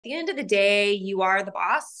the end of the day, you are the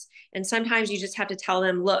boss. And sometimes you just have to tell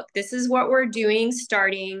them, look, this is what we're doing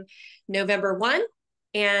starting November 1,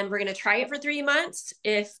 and we're going to try it for 3 months.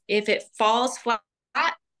 If it falls flat,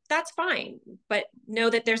 that's fine. But know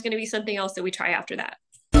that there's going to be something else that we try after that.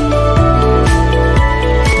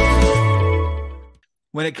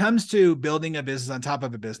 When it comes to building a business on top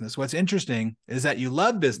of a business, what's interesting is that you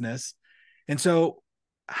love business. And so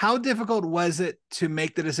how difficult was it to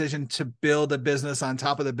make the decision to build a business on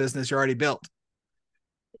top of the business you already built?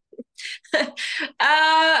 So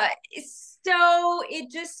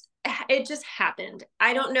it just happened.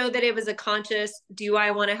 I don't know that it was a conscious, do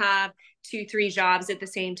I want to have 2, 3 jobs at the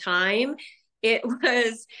same time? It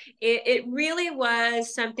really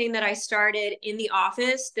was something that I started in the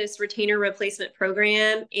office, this retainer replacement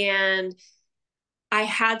program, and I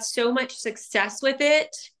had so much success with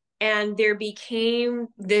it. And there became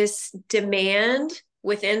this demand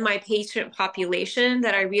within my patient population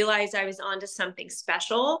that I realized I was onto something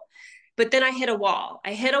special. But then I hit a wall.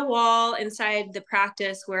 I hit a wall inside the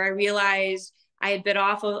practice where I realized I had bit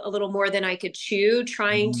off a little more than I could chew,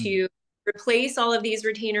 trying to replace all of these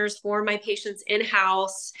retainers for my patients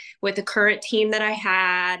in-house with the current team that I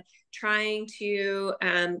had, trying to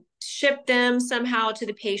ship them somehow to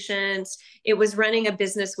the patients. It was running a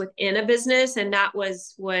business within a business, and that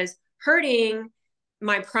was hurting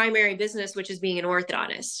my primary business, which is being an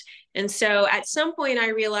orthodontist. And so at some point I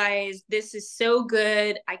realized this is so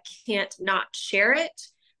good, I can't not share it,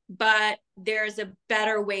 but there's a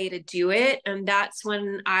better way to do it. And that's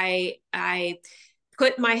when I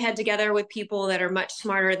put my head together with people that are much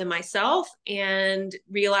smarter than myself and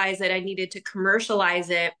realized that I needed to commercialize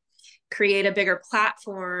it, create a bigger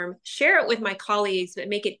platform, share it with my colleagues, but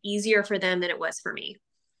make it easier for them than it was for me.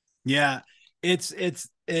 Yeah. It's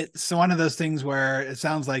one of those things where it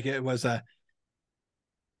sounds like it was a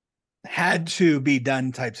had to be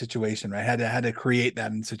done type situation, right? Had to create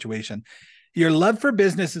that in situation. Your love for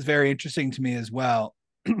business is very interesting to me as well,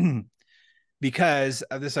 because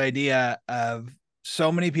of this idea of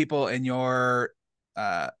so many people in your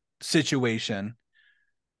situation.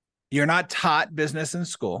 You're not taught business in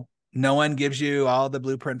school. No one gives you all the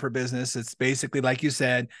blueprint for business. It's basically, like you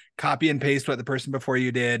said, copy and paste what the person before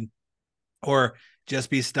you did, or just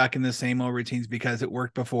be stuck in the same old routines because it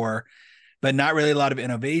worked before, but not really a lot of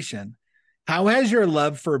innovation. How has your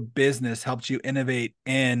love for business helped you innovate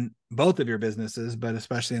in both of your businesses, but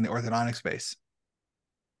especially in the orthodontic space?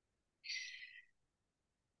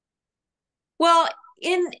 Well,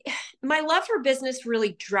 in my love for business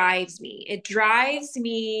really drives me. It drives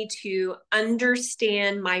me to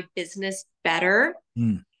understand my business better.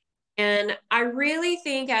 Mm. And I really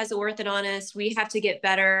think as orthodontists, we have to get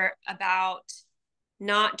better about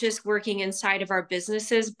not just working inside of our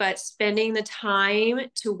businesses, but spending the time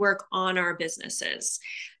to work on our businesses.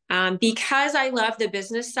 Because I love the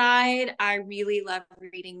business side, I really love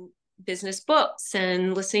reading business books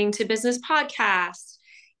and listening to business podcasts.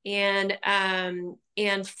 And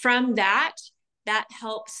from that, that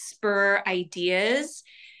helps spur ideas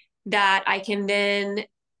that I can then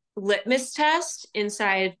litmus test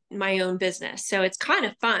inside my own business. So it's kind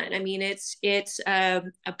of fun. I mean, it's a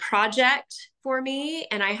project for me,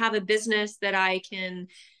 and I have a business that I can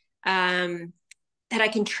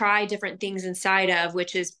try different things inside of,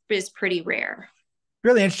 which is pretty rare.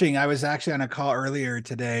 Really interesting. I was actually on a call earlier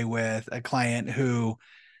today with a client who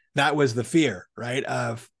that was the fear, right?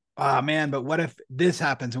 Of, oh man, but what if this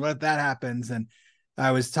happens and what if that happens? And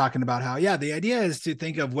I was talking about how, yeah, the idea is to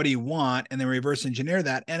think of what do you want and then reverse engineer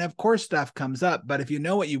that. And of course, stuff comes up, but if you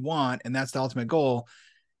know what you want and that's the ultimate goal,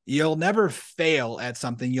 you'll never fail at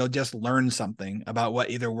something. You'll just learn something about what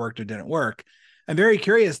either worked or didn't work. I'm very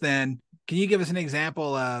curious then, can you give us an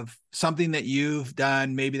example of something that you've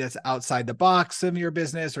done, maybe that's outside the box of your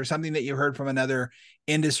business, or something that you heard from another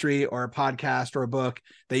industry or a podcast or a book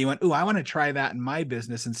that you went, oh, I want to try that in my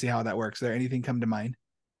business and see how that works? Is there anything come to mind?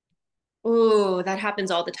 Oh, that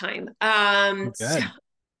happens all the time. So Good.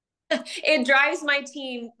 it drives my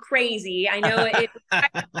team crazy. I know it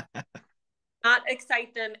not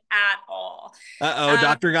excite them at all. Uh-oh, Um,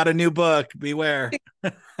 doctor got a new book. Beware.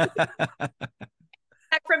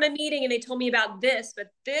 Back from a meeting and they told me about this, but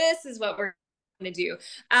this is what we're going to do.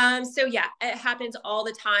 So yeah, it happens all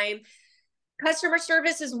the time. Customer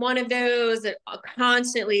service is one of those that are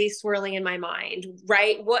constantly swirling in my mind,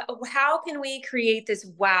 right? How can we create this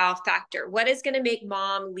wow factor? What is going to make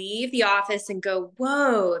mom leave the office and go,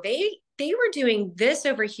 whoa, they were doing this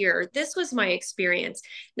over here. This was my experience.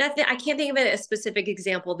 Nothing, I can't think of a specific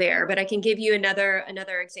example there, but I can give you another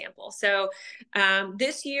example. So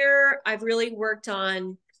this year I've really worked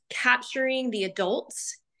on capturing the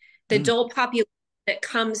adults, the adult population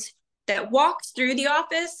that walked through the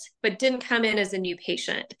office but didn't come in as a new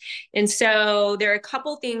patient. And so there are a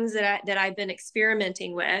couple things that I've been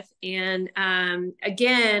experimenting with. And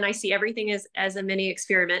again, I see everything as a mini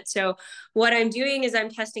experiment. So what I'm doing is I'm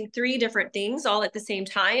testing 3 different things all at the same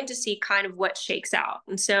time to see kind of what shakes out.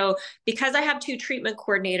 And so because I have 2 treatment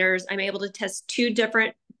coordinators, I'm able to test 2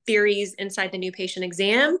 different theories inside the new patient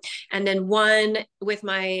exam, and then 1 with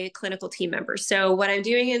my clinical team members. So what I'm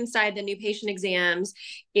doing inside the new patient exams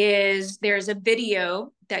is there's a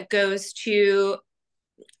video that goes to,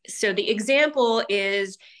 so the example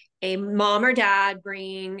is a mom or dad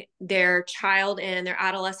bringing their child in, their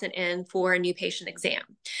adolescent in for a new patient exam.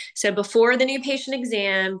 So before the new patient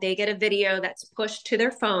exam, they get a video that's pushed to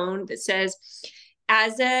their phone that says,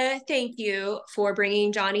 as a thank you for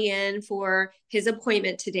bringing Johnny in for his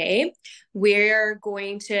appointment today, we're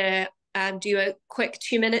going to do a quick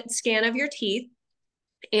 2-minute scan of your teeth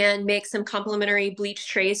and make some complimentary bleach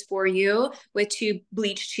trays for you with 2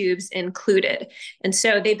 bleach tubes included. And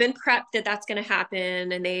so they've been prepped that that's going to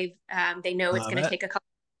happen, and they know it's going to take a couple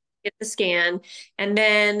to get the scan. And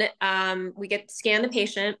then we get to scan the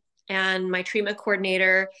patient. And my treatment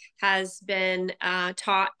coordinator has been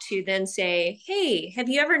taught to then say, hey, have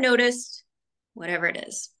you ever noticed whatever it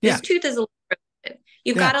is? This tooth is a little roasted.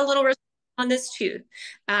 You've got a little roast on this tooth.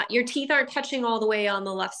 Your teeth aren't touching all the way on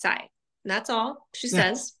the left side. And that's all she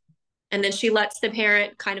says. And then she lets the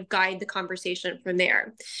parent kind of guide the conversation from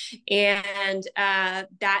there. And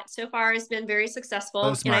that so far has been very successful.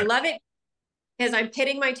 And I love it because I'm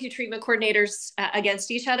pitting my 2 treatment coordinators against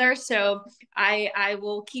each other. So I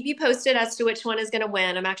will keep you posted as to which one is going to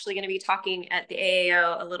win. I'm actually going to be talking at the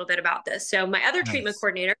AAO a little bit about this. So my other treatment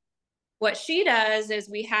coordinator, what she does is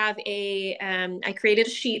we have I created a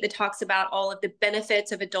sheet that talks about all of the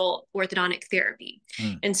benefits of adult orthodontic therapy.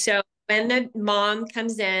 And so when the mom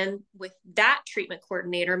comes in with that treatment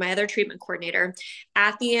coordinator, my other treatment coordinator,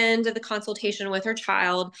 at the end of the consultation with her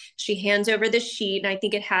child, she hands over the sheet, and I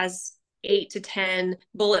think it has 8 to 10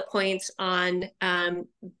 bullet points on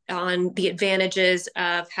the advantages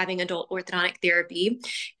of having adult orthodontic therapy.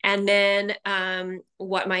 And then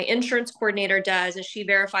what my insurance coordinator does is she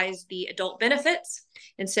verifies the adult benefits.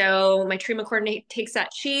 And so my treatment coordinator takes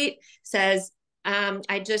that sheet, says, I'm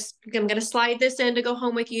going to slide this in to go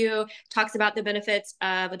home with you, talks about the benefits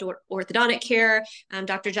of adult orthodontic care.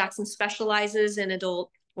 Dr. Jackson specializes in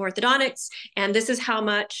adult orthodontics, and this is how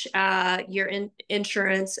much your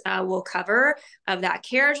insurance will cover of that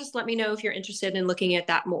care. Just let me know if you're interested in looking at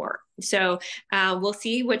that more. So we'll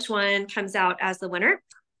see which one comes out as the winner.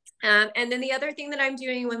 And then the other thing that I'm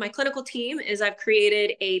doing with my clinical team is I've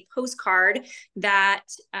created a postcard that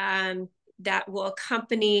will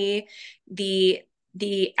accompany the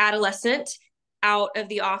adolescent out of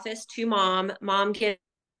the office to mom. Mom gets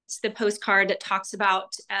the postcard that talks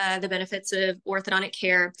about the benefits of orthodontic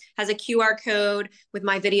care, has a QR code with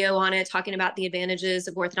my video on it talking about the advantages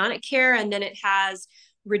of orthodontic care. And then it has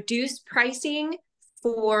reduced pricing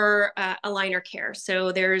for aligner care.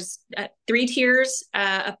 So there's 3 tiers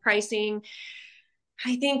of pricing.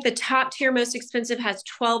 I think the top tier, most expensive, has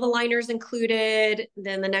 12 aligners included.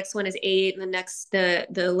 Then the next one is 8, and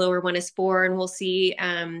the lower one is 4. And we'll see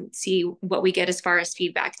what we get as far as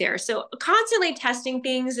feedback there. So constantly testing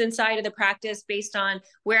things inside of the practice based on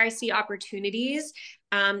where I see opportunities,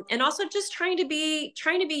 and also just trying to be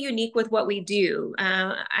unique with what we do.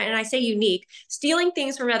 And I say unique, stealing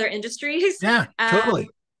things from other industries. Yeah, totally.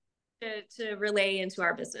 To relay into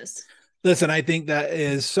our business. Listen, I think that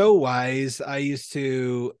is so wise. I used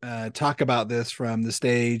to talk about this from the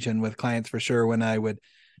stage and with clients for sure when I would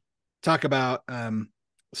talk about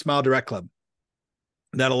Smile Direct Club,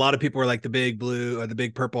 that a lot of people were like the big blue or the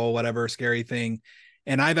big purple, whatever scary thing.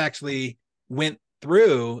 And I've actually went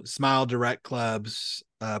through Smile Direct Club's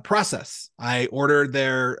process. I ordered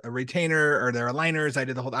their retainer or their aligners.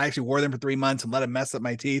 I actually wore them for 3 months and let them mess up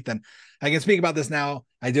my teeth. And I can speak about this now.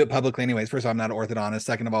 I do it publicly anyways. First of all, I'm not an orthodontist.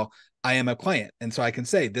 Second of all, I am a client. And so I can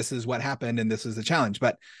say, this is what happened and this is the challenge.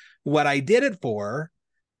 But what I did it for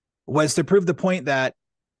was to prove the point that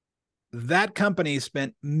that company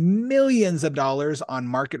spent millions of dollars on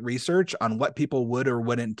market research on what people would or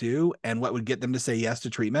wouldn't do and what would get them to say yes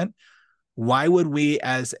to treatment. Why would we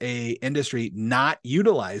as a industry not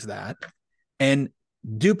utilize that and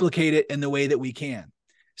duplicate it in the way that we can?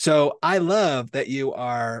 So I love that you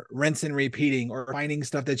are rinse and repeating or finding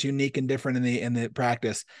stuff that's unique and different in the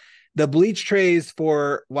practice. The bleach trays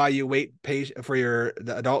for while you wait for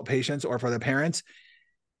the adult patients or for the parents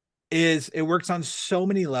it works on so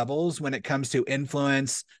many levels when it comes to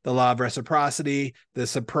influence, the law of reciprocity, the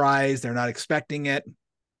surprise, they're not expecting it,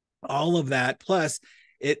 all of that. Plus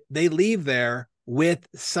they leave there with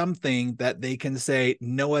something that they can say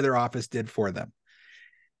no other office did for them.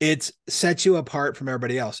 It sets you apart from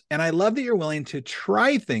everybody else. And I love that you're willing to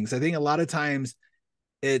try things. I think a lot of times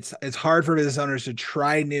it's hard for business owners to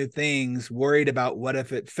try new things, worried about what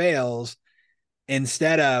if it fails,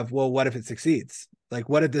 instead of, well, what if it succeeds? Like,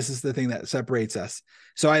 what if this is the thing that separates us?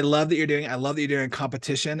 So I love that you're doing, I love that you're doing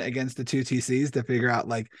competition against the two TCs to figure out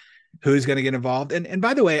like who's going to get involved. And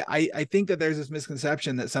by the way, I think that there's this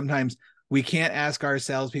misconception that sometimes we can't ask our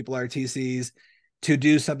salespeople, our TCs, to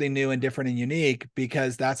do something new and different and unique,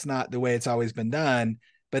 because that's not the way it's always been done.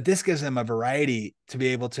 But this gives them a variety to be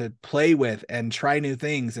able to play with and try new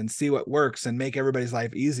things and see what works and make everybody's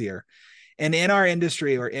life easier. And in our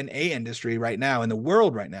industry, or in a industry right now, in the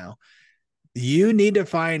world right now, you need to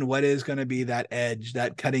find what is going to be that edge,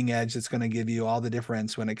 that cutting edge that's going to give you all the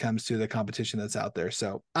difference when it comes to the competition that's out there.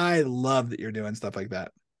 So I love that you're doing stuff like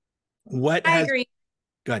that. I agree.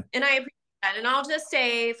 Good. And I appreciate that. And I'll just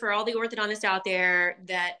say for all the orthodontists out there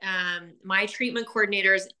that my treatment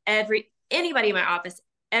coordinators, anybody in my office,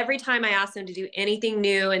 every time I ask them to do anything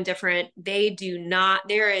new and different, they do not,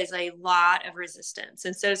 there is a lot of resistance.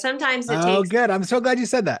 And so sometimes it takes good. I'm so glad you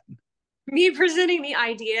said that. Me presenting the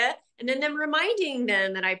idea and then them reminding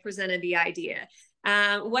them that I presented the idea.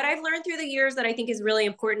 What I've learned through the years that I think is really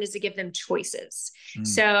important is to give them choices.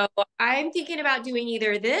 So I'm thinking about doing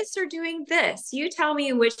either this or doing this. You tell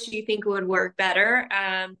me which you think would work better.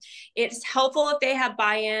 It's helpful if they have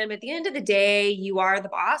buy-in. At the end of the day, you are the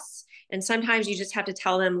boss. And sometimes you just have to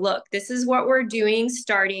tell them, look, this is what we're doing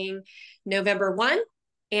starting November 1,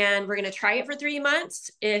 and we're going to try it for 3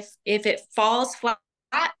 months. If it falls flat,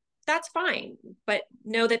 that's fine. But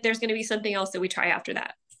know that there's going to be something else that we try after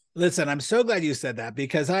that. Listen, I'm so glad you said that,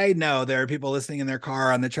 because I know there are people listening in their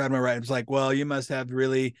car on the treadmill, right? It's like, well, you must have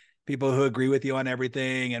really people who agree with you on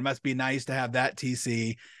everything, and must be nice to have that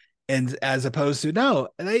TC. And as opposed to, no,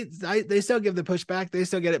 they still give the pushback. They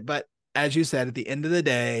still get it. But as you said, at the end of the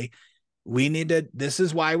day, we need to, this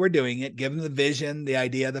is why we're doing it. Give them the vision, the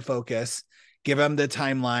idea, the focus, give them the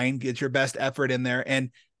timeline, get your best effort in there.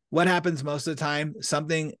 And what happens most of the time,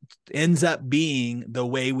 something ends up being the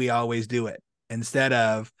way we always do it, instead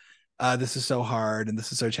of, this is so hard and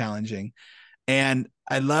this is so challenging. And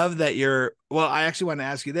I love that I actually want to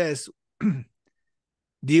ask you this. Do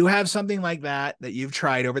you have something like that you've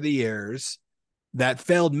tried over the years that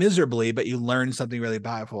failed miserably, but you learned something really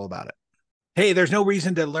powerful about it? Hey, there's no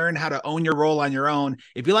reason to learn how to own your role on your own.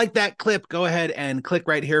 If you like that clip, go ahead and click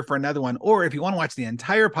right here for another one. Or if you want to watch the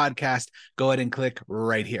entire podcast, go ahead and click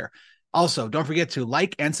right here. Also, don't forget to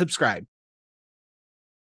like and subscribe.